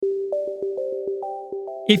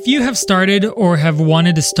If you have started or have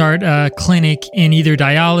wanted to start a clinic in either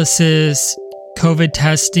dialysis, COVID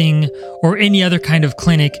testing, or any other kind of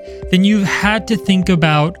clinic, then you've had to think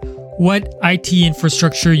about what IT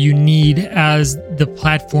infrastructure you need as the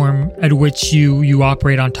platform at which you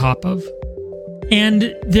operate on top of.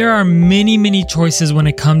 And there are many choices when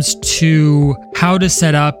it comes to how to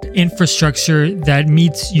set up infrastructure that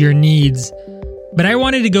meets your needs. But I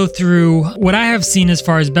wanted to go through what I have seen as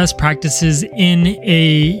far as best practices in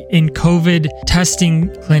COVID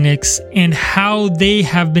testing clinics and how they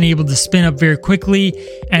have been able to spin up very quickly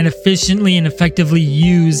and efficiently and effectively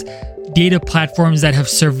use data platforms that have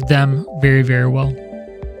served them very well.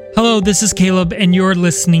 Hello, this is Caleb, and you're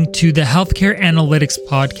listening to the Healthcare Analytics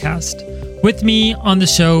Podcast. With me on the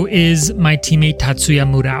show is my teammate Tatsuya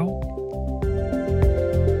Murao.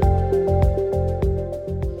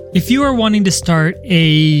 If you are wanting to start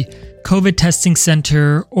a COVID testing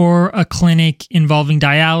center or a clinic involving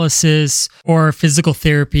dialysis or physical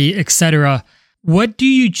therapy, etc., what do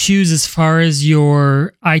you choose as far as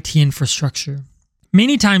your IT infrastructure?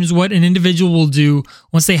 Many times what an individual will do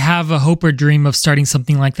once they have a hope or dream of starting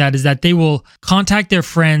something like that is that they will contact their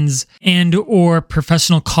friends and or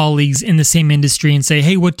professional colleagues in the same industry and say,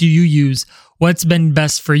 hey, what do you use? What's been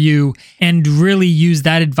best for you? And really use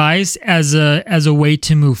that advice as a way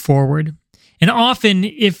to move forward. And often,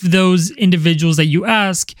 if those individuals that you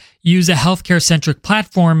ask use a healthcare-centric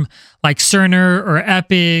platform like Cerner or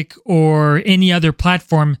Epic or any other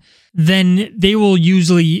platform, then they will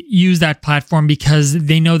usually use that platform because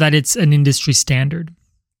they know that it's an industry standard.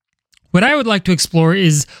 What I would like to explore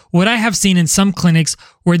is what I have seen in some clinics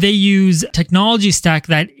where they use technology stack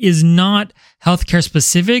that is not healthcare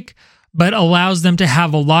specific, but allows them to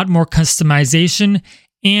have a lot more customization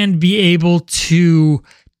and be able to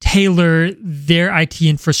tailor their IT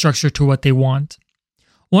infrastructure to what they want.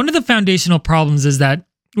 One of the foundational problems is that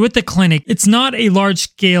with the clinic, it's not a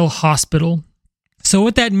large-scale hospital. So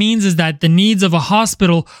what that means is that the needs of a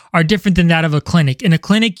hospital are different than that of a clinic. In a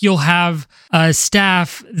clinic, you'll have a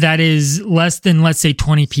staff that is less than, let's say,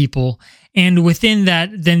 20 people. And within that,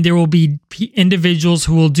 then there will be individuals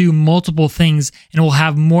who will do multiple things and will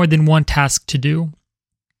have more than one task to do.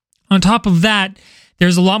 On top of that,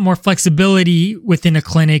 there's a lot more flexibility within a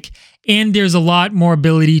clinic, and there's a lot more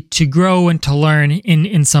ability to grow and to learn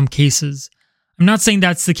in some cases. I'm not saying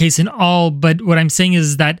that's the case in all, but what I'm saying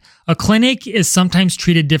is that a clinic is sometimes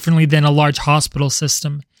treated differently than a large hospital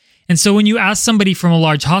system. And so when you ask somebody from a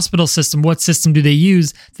large hospital system, what system do they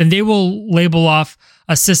use, then they will label off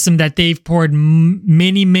a system that they've poured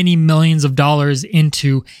many millions of dollars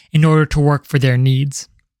into in order to work for their needs.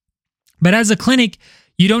 But as a clinic,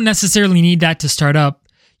 you don't necessarily need that to start up.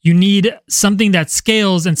 You need something that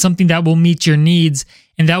scales and something that will meet your needs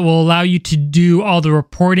and that will allow you to do all the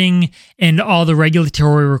reporting and all the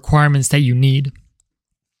regulatory requirements that you need.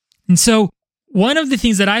 And so one of the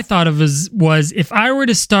things that I thought of was if I were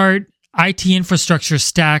to start IT infrastructure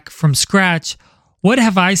stack from scratch, what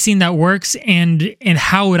have I seen that works and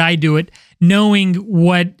how would I do it, knowing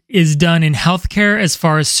what is done in healthcare as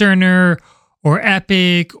far as Cerner or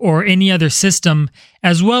Epic or any other system,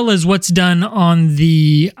 as well as what's done on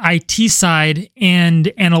the IT side and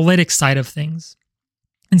analytics side of things.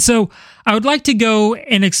 And so I would like to go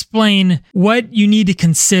and explain what you need to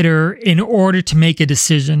consider in order to make a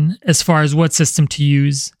decision as far as what system to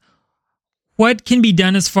use. What can be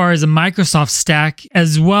done as far as a Microsoft stack,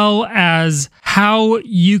 as well as how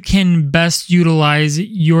you can best utilize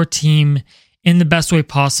your team in the best way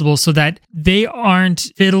possible so that they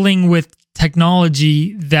aren't fiddling with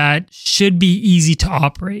technology that should be easy to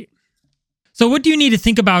operate. So what do you need to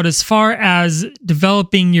think about as far as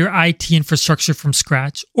developing your IT infrastructure from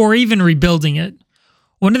scratch or even rebuilding it?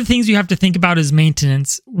 One of the things you have to think about is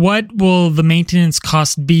maintenance. What will the maintenance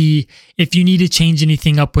cost be if you need to change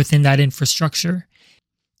anything up within that infrastructure?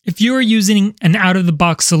 If you are using an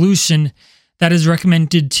out-of-the-box solution that is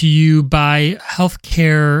recommended to you by a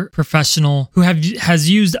healthcare professional who has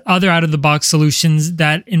used other out-of-the-box solutions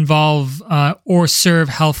that involve or serve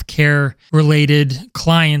healthcare-related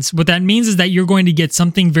clients, what that means is that you're going to get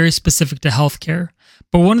something very specific to healthcare.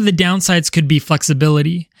 But one of the downsides could be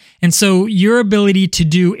flexibility. And so your ability to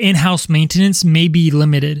do in-house maintenance may be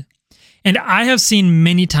limited. And I have seen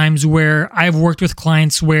many times where I've worked with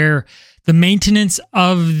clients where the maintenance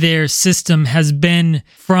of their system has been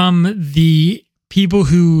from the people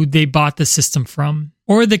who they bought the system from,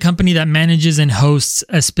 or the company that manages and hosts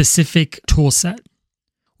a specific tool set.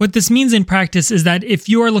 What this means in practice is that if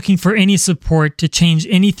you are looking for any support to change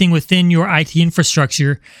anything within your IT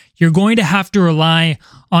infrastructure, you're going to have to rely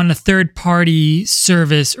on a third-party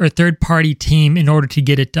service or third-party team in order to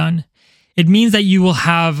get it done. it means that you will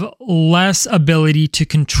have less ability to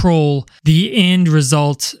control the end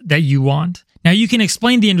result that you want. Now, you can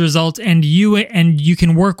explain the end result and you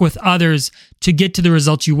can work with others to get to the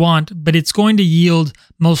result you want, but it's going to yield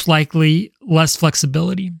most likely less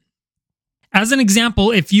flexibility. As an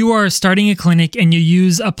example, if you are starting a clinic and you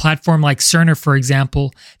use a platform like Cerner, for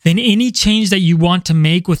example, then any change that you want to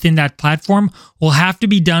make within that platform will have to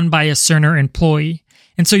be done by a Cerner employee.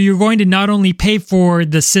 And so you're going to not only pay for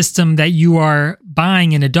the system that you are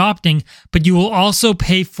buying and adopting, but you will also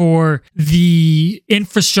pay for the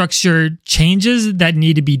infrastructure changes that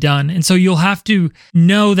need to be done. And so you'll have to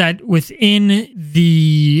know that within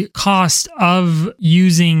the cost of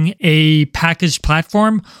using a packaged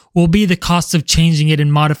platform will be the cost of changing it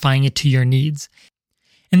and modifying it to your needs.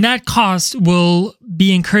 And that cost will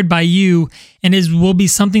be incurred by you and will be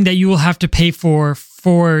something that you will have to pay for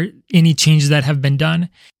any changes that have been done.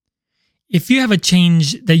 If you have a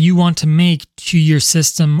change that you want to make to your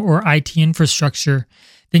system or IT infrastructure,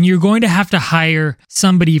 then you're going to have to hire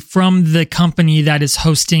somebody from the company that is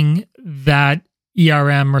hosting that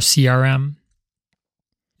ERM or CRM.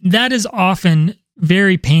 That is often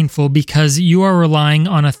very painful because you are relying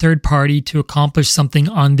on a third party to accomplish something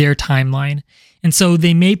on their timeline. And so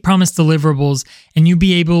they may promise deliverables and you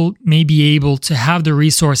may be able to have the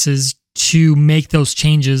resources to make those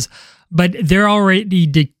changes, but they're already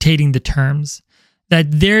dictating the terms,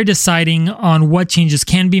 that they're deciding on what changes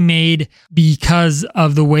can be made because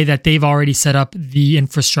of the way that they've already set up the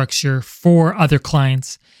infrastructure for other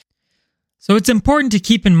clients. So it's important to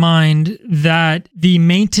keep in mind that the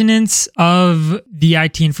maintenance of the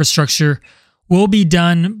IT infrastructure will be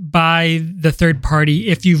done by the third party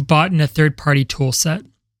if you've bought in a third party tool set.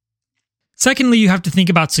 Secondly, you have to think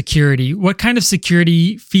about security. What kind of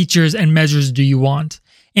security features and measures do you want?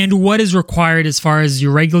 And what is required as far as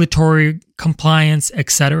your regulatory compliance,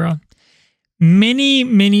 etc.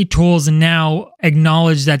 Many tools now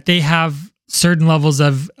acknowledge that they have certain levels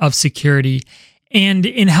of security. And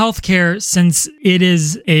in healthcare, since it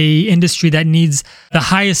is an industry that needs the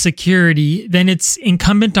highest security, then it's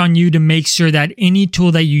incumbent on you to make sure that any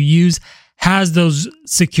tool that you use has those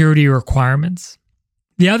security requirements.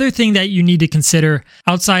 The other thing that you need to consider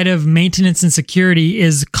outside of maintenance and security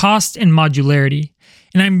is cost and modularity.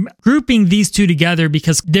 And I'm grouping these two together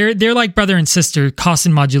because they're like brother and sister, cost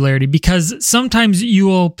and modularity, because sometimes you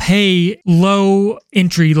will pay low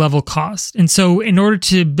entry level cost. And so in order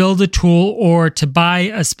to build a tool or to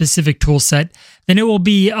buy a specific tool set, then it will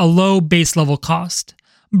be a low base level cost.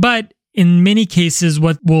 But in many cases,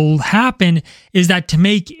 what will happen is that to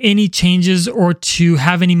make any changes or to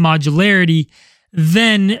have any modularity,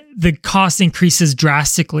 then the cost increases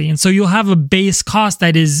drastically. And so you'll have a base cost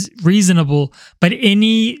that is reasonable, but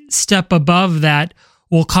any step above that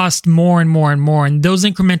will cost more and more and more. And those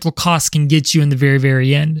incremental costs can get you in the very,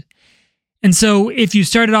 very end. And so if you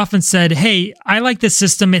started off and said, hey, I like this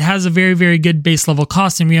system, it has a very, very good base level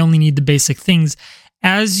cost, and we only need the basic things.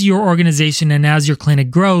 As your organization and as your clinic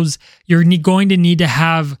grows, you're going to need to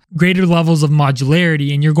have greater levels of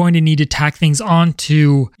modularity, and you're going to need to tack things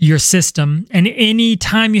onto your system. And any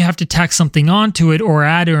time you have to tack something onto it or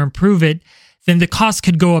add or improve it, then the cost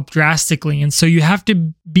could go up drastically. And so you have to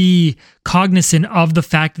be cognizant of the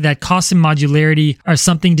fact that cost and modularity are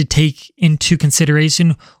something to take into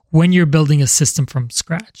consideration when you're building a system from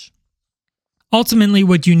scratch. Ultimately,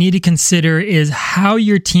 what you need to consider is how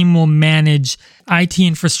your team will manage IT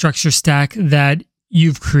infrastructure stack that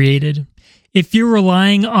you've created. If you're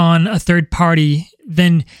relying on a third party,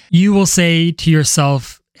 then you will say to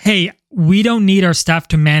yourself, hey, we don't need our staff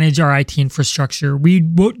to manage our IT infrastructure. We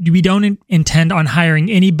don't intend on hiring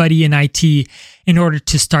anybody in IT in order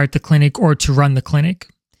to start the clinic or to run the clinic.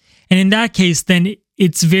 And in that case, then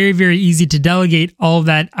it's very, very easy to delegate all of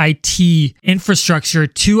that IT infrastructure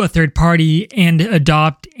to a third party and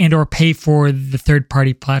adopt and or pay for the third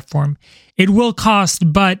party platform. It will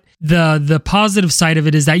cost, but the positive side of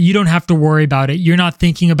it is that you don't have to worry about it. You're not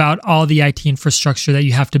thinking about all the IT infrastructure that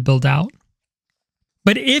you have to build out.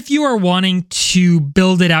 But if you are wanting to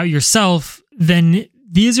build it out yourself, then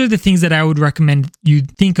these are the things that I would recommend you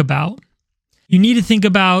think about. You need to think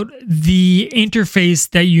about the interface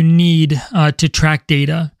that you need to track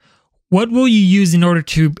data. What will you use in order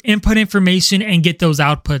to input information and get those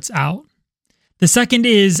outputs out? The second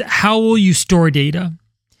is, how will you store data?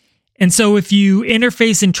 And so if you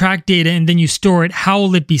interface and track data and then you store it, how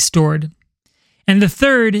will it be stored? And the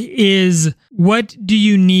third is, what do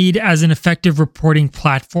you need as an effective reporting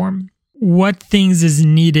platform? What things is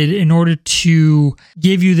needed in order to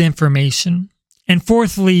give you the information? And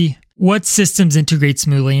fourthly, what systems integrate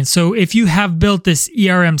smoothly. And so if you have built this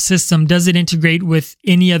ERM system, does it integrate with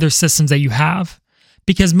any other systems that you have?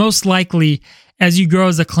 Because most likely, as you grow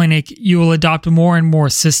as a clinic, you will adopt more and more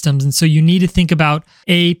systems. And so you need to think about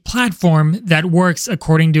a platform that works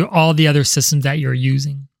according to all the other systems that you're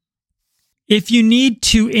using. If you need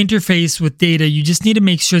to interface with data, you just need to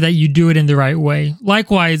make sure that you do it in the right way.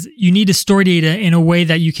 Likewise, you need to store data in a way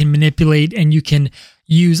that you can manipulate and you can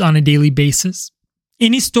use on a daily basis.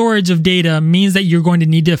 Any storage of data means that you're going to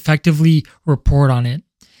need to effectively report on it.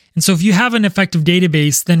 And so if you have an effective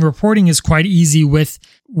database, then reporting is quite easy with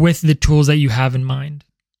the tools that you have in mind.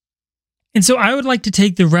 And so I would like to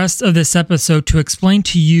take the rest of this episode to explain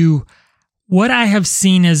to you what I have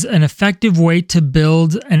seen as an effective way to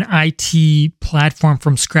build an IT platform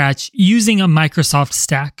from scratch using a Microsoft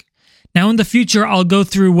stack. Now in the future, I'll go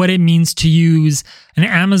through what it means to use an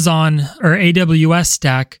Amazon or AWS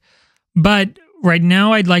stack, but right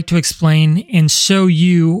now I'd like to explain and show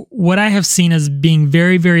you what I have seen as being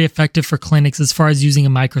very, very effective for clinics as far as using a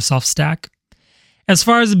Microsoft stack. As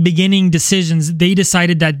far as beginning decisions, they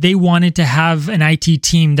decided that they wanted to have an IT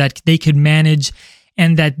team that they could manage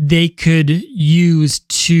and that they could use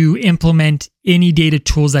to implement any data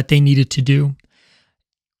tools that they needed to do.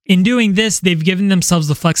 In doing this, they've given themselves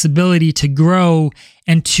the flexibility to grow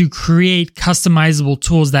and to create customizable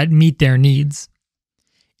tools that meet their needs.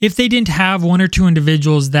 If they didn't have one or two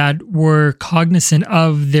individuals that were cognizant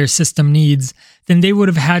of their system needs, then they would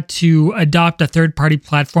have had to adopt a third-party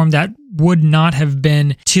platform that would not have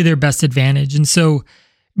been to their best advantage. And so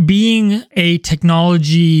being a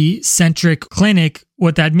technology-centric clinic,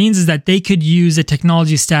 what that means is that they could use a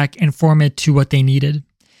technology stack and form it to what they needed.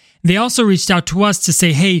 They also reached out to us to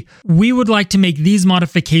say, hey, we would like to make these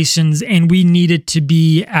modifications and we need it to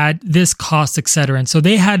be at this cost, etc. And so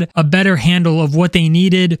they had a better handle of what they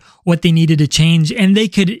needed to change, and they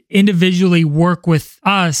could individually work with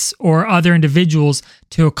us or other individuals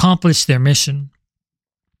to accomplish their mission.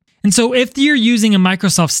 And so if you're using a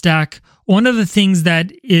Microsoft stack, one of the things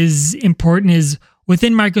that is important is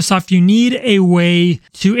within Microsoft, you need a way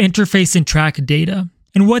to interface and track data.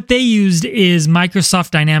 And what they used is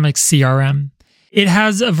Microsoft Dynamics CRM. It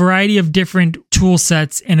has a variety of different tool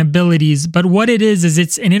sets and abilities, but what it is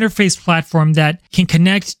it's an interface platform that can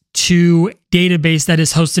connect to database that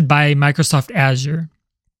is hosted by Microsoft Azure.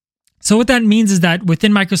 So what that means is that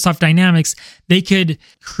within Microsoft Dynamics, they could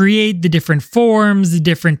create the different forms, the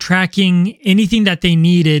different tracking, anything that they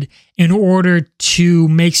needed in order to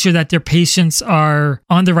make sure that their patients are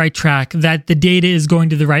on the right track, that the data is going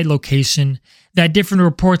to the right location, that different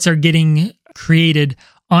reports are getting created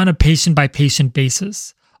on a patient-by-patient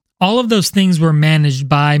basis. All of those things were managed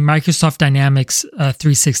by Microsoft Dynamics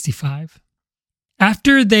 365.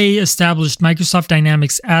 After they established Microsoft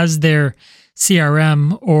Dynamics as their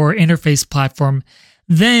CRM or interface platform,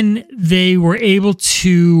 then they were able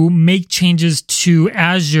to make changes to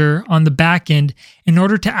Azure on the back end in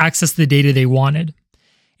order to access the data they wanted.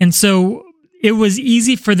 And so it was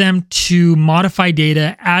easy for them to modify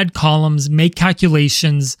data, add columns, make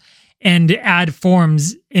calculations, and add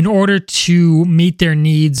forms in order to meet their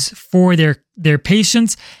needs for their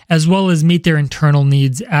patients, as well as meet their internal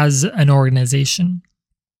needs as an organization.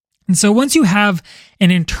 And so once you have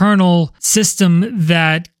an internal system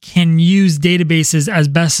that can use databases as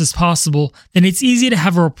best as possible, then it's easy to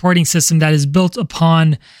have a reporting system that is built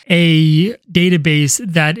upon a database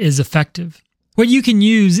that is effective. What you can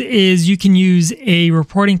use is you can use a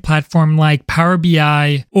reporting platform like Power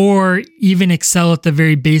BI or even Excel at the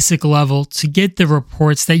very basic level to get the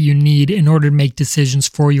reports that you need in order to make decisions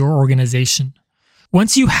for your organization.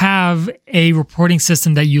 Once you have a reporting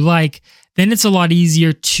system that you like, then it's a lot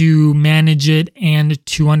easier to manage it and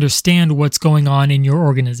to understand what's going on in your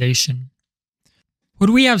organization. What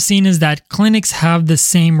we have seen is that clinics have the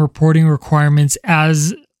same reporting requirements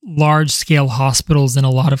as large-scale hospitals in a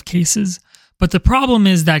lot of cases. But the problem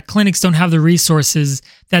is that clinics don't have the resources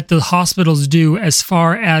that the hospitals do as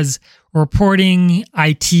far as reporting,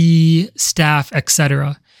 IT, staff,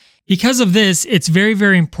 etc. Because of this, it's very,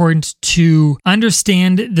 very important to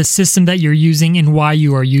understand the system that you're using and why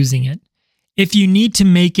you are using it. If you need to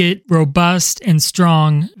make it robust and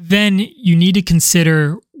strong, then you need to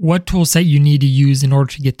consider what toolset you need to use in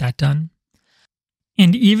order to get that done.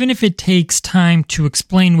 And even if it takes time to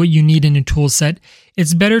explain what you need in a toolset,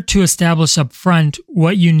 it's better to establish up front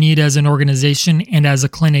what you need as an organization and as a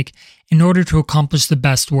clinic in order to accomplish the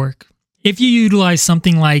best work. If you utilize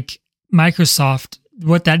something like Microsoft,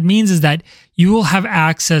 what that means is that you will have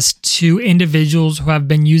access to individuals who have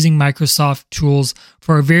been using Microsoft tools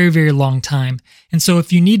for a very, very long time. And so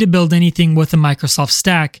if you need to build anything with a Microsoft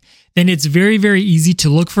stack, then it's very, very easy to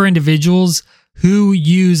look for individuals who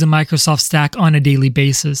use a Microsoft stack on a daily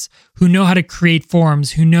basis, who know how to create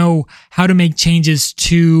forms, who know how to make changes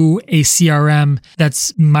to a CRM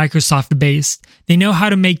that's Microsoft based. They know how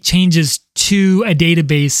to make changes to a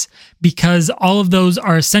database because all of those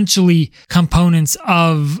are essentially components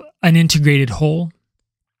of an integrated whole.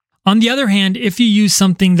 On the other hand, if you use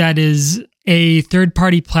something that is a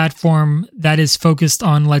third-party platform that is focused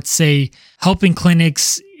on, let's say, helping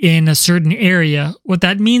clinics in a certain area, what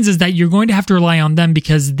that means is that you're going to have to rely on them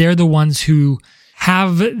because they're the ones who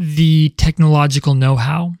have the technological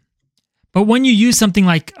know-how. But when you use something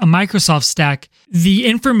like a Microsoft stack, the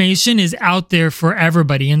information is out there for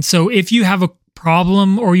everybody. And so if you have a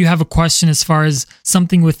problem or you have a question as far as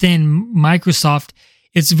something within Microsoft,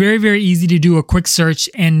 it's very, very easy to do a quick search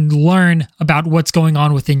and learn about what's going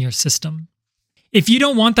on within your system. If you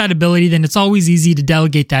don't want that ability, then it's always easy to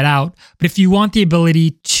delegate that out. But if you want the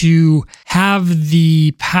ability to have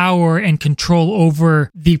the power and control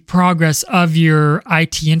over the progress of your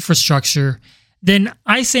IT infrastructure, then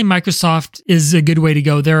I say Microsoft is a good way to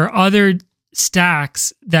go. There are other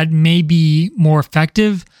stacks that may be more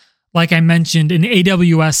effective. Like I mentioned, an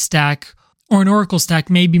AWS stack or an Oracle stack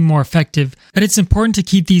may be more effective, but it's important to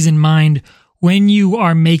keep these in mind when you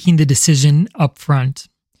are making the decision up front.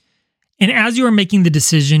 And as you are making the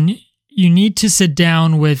decision, you need to sit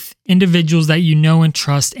down with individuals that you know and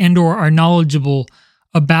trust and or are knowledgeable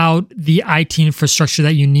about the IT infrastructure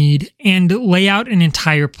that you need and lay out an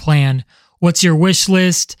entire plan. What's your wish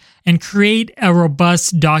list? And create a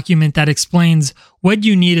robust document that explains what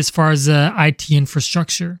you need as far as the IT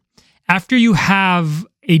infrastructure. After you have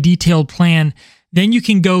a detailed plan, then you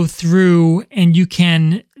can go through and you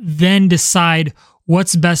can then decide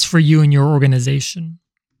what's best for you and your organization.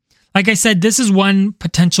 Like I said, this is one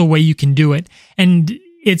potential way you can do it. And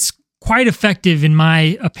it's quite effective in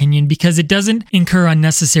my opinion because it doesn't incur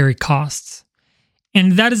unnecessary costs.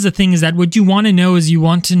 And that is the thing, is that what you want to know is you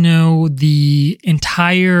want to know the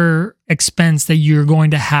entire expense that you're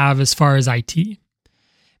going to have as far as IT.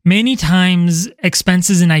 Many times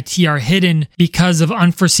expenses in IT are hidden because of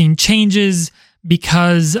unforeseen changes,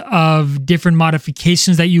 because of different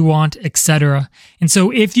modifications that you want, etc. And so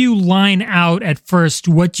if you line out at first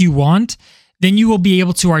what you want, then you will be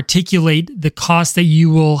able to articulate the cost that you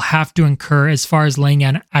will have to incur as far as laying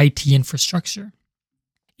out IT infrastructure.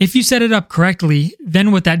 If you set it up correctly,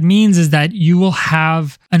 then what that means is that you will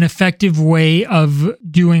have an effective way of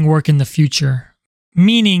doing work in the future.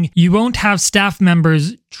 Meaning you won't have staff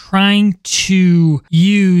members trying to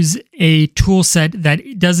use a tool set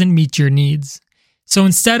that doesn't meet your needs. So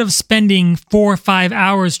instead of spending 4 or 5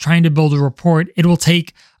 hours trying to build a report, it will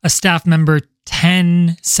take a staff member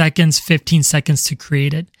 10 seconds, 15 seconds to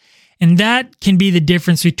create it. And that can be the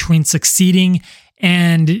difference between succeeding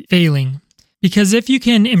and failing. Because if you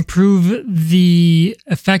can improve the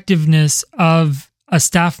effectiveness of a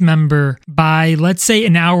staff member by, let's say,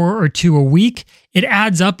 an hour or two a week, it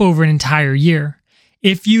adds up over an entire year.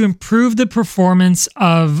 If you improve the performance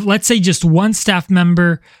of, let's say, just one staff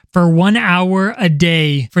member for 1 hour a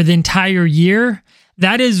day for the entire year,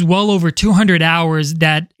 that is well over 200 hours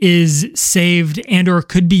that is saved and or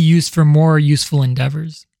could be used for more useful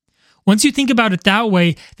endeavors. Once you think about it that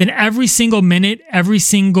way, then every single minute, every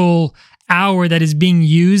single hour that is being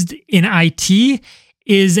used in IT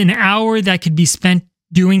is an hour that could be spent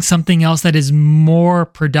doing something else that is more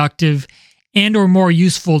productive and or more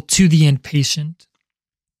useful to the end patient.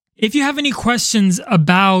 If you have any questions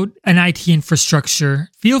about an IT infrastructure,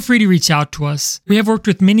 feel free to reach out to us. We have worked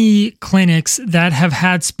with many clinics that have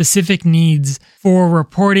had specific needs for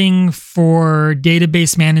reporting, for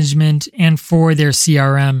database management, and for their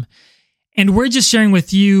CRM. And we're just sharing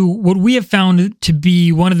with you what we have found to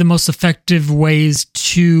be one of the most effective ways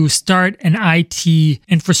to start an IT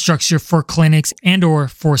infrastructure for clinics and or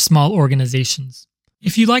for small organizations.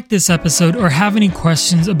 If you like this episode or have any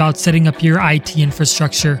questions about setting up your IT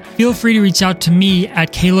infrastructure, feel free to reach out to me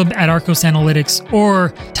at Caleb at Arcos Analytics or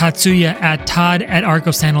Tatsuya at Todd at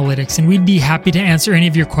Arcos Analytics, and we'd be happy to answer any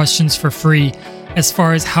of your questions for free as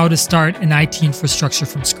far as how to start an IT infrastructure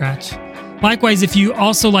from scratch. Likewise, if you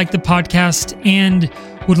also like the podcast and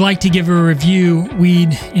would like to give a review,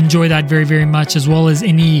 we'd enjoy that very, very much, as well as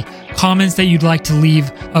any comments that you'd like to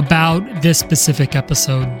leave about this specific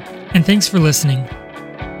episode. And thanks for listening.